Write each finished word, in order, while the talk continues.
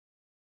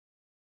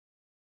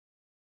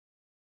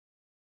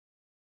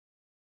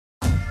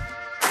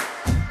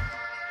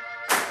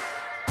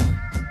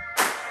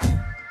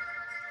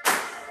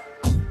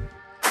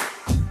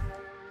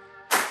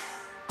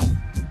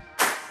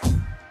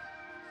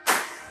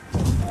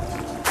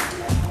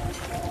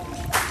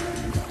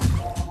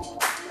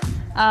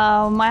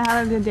My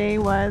highlight of the day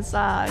was,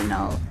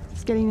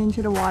 just getting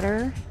into the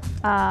water.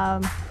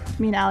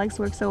 Me and Alex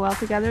worked so well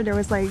together. There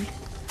was like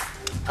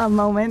a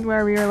moment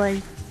where we were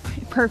like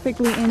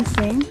perfectly in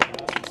sync.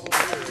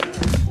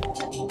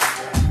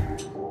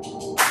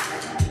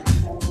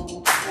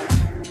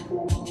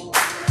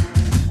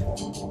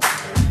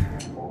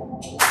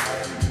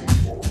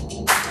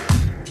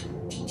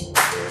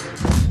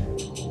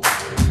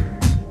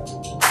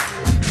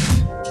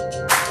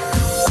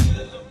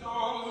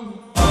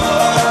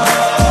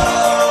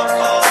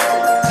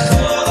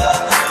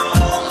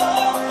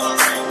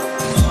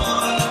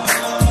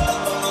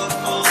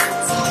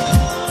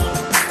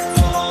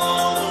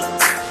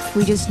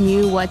 We just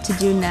knew what to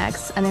do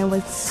next, and it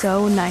was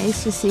so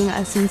nice just seeing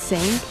us in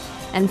sync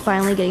and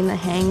finally getting the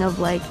hang of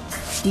like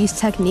these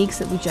techniques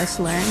that we just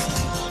learned.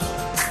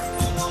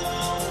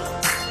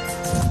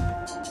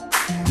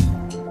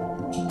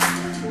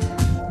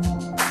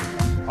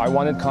 I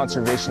wanted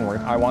conservation work,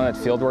 I wanted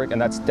field work,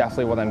 and that's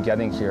definitely what I'm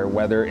getting here.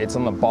 Whether it's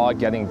in the bog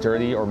getting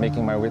dirty or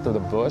making my way through the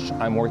bush,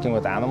 I'm working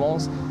with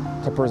animals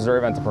to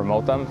preserve and to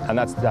promote them, and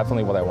that's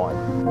definitely what I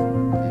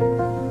want.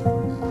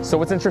 So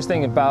what's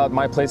interesting about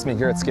my placement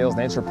here at Scales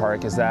Nature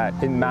Park is that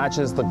it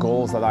matches the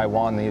goals that I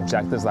want, the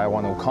objectives that I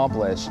want to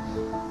accomplish.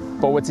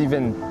 But what's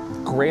even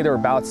greater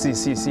about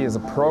CCC as a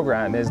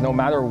program is no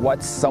matter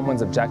what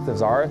someone's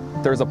objectives are,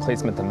 there's a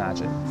placement to match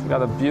it. So we've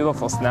got a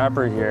beautiful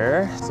snapper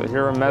here. So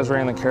here we're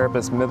measuring the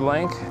carapace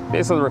mid-length.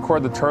 Basically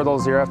record the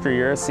turtles year after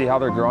year, see how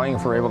they're growing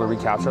if we're able to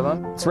recapture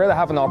them. It's rare to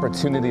have an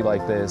opportunity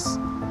like this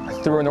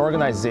through an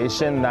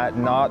organization that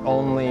not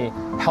only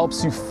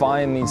helps you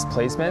find these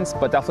placements,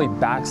 but definitely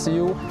backs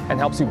you and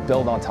helps you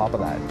build on top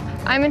of that.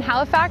 I'm in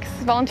Halifax,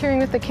 volunteering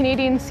with the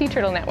Canadian Sea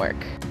Turtle Network.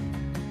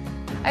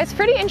 It's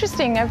pretty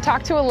interesting. I've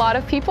talked to a lot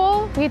of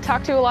people. We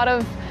talked to a lot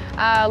of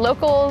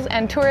locals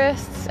and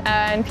tourists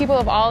and people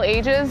of all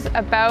ages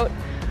about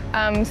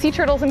sea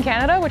turtles in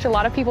Canada, which a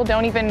lot of people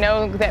don't even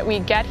know that we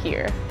get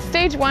here.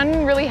 Stage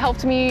one really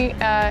helped me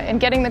in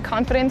getting the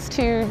confidence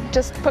to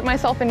just put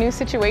myself in new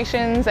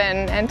situations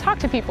and talk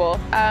to people.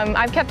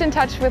 I've kept in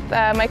touch with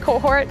my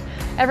cohort.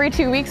 Every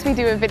 2 weeks we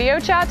do a video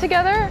chat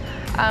together,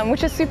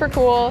 which is super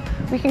cool.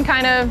 We can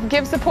kind of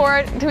give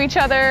support to each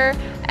other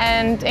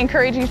and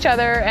encourage each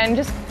other and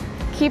just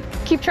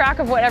keep track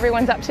of what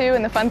everyone's up to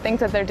and the fun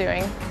things that they're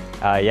doing.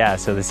 Yeah,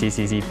 so the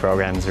CCC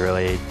program's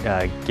really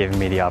given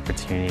me the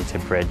opportunity to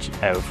bridge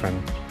out from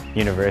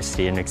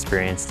university and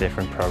experience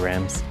different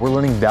programs. We're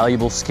learning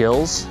valuable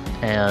skills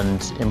and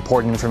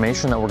important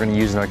information that we're going to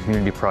use in our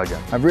community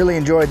project. I've really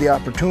enjoyed the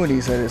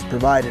opportunities that it's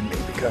provided me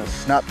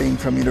because not being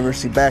from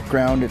university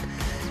background, it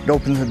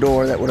opens a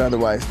door that would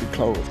otherwise be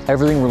closed.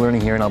 Everything we're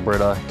learning here in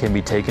Alberta can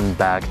be taken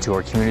back to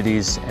our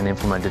communities and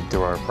implemented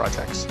through our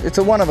projects. It's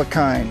a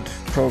one-of-a-kind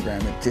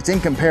program. It's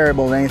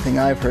incomparable to anything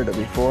I've heard of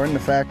before, and the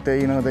fact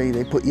that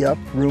they put you up,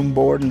 room,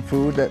 board, and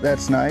food,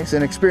 that's nice.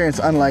 An experience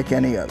unlike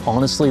any other.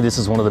 Honestly, this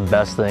is one of the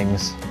best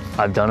things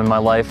I've done in my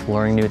life,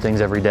 learning new things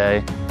every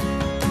day.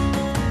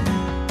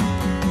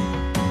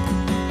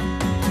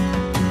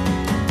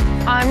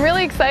 I'm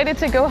really excited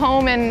to go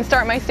home and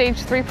start my Stage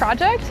 3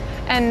 project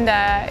and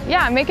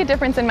yeah, make a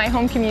difference in my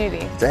home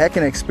community. It's a heck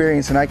of an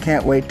experience, and I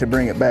can't wait to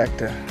bring it back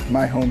to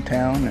my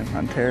hometown in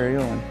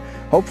Ontario and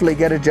hopefully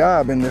get a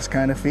job in this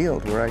kind of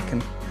field where I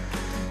can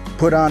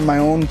put on my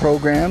own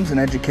programs and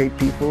educate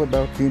people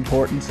about the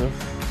importance of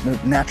the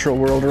natural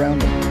world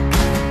around them.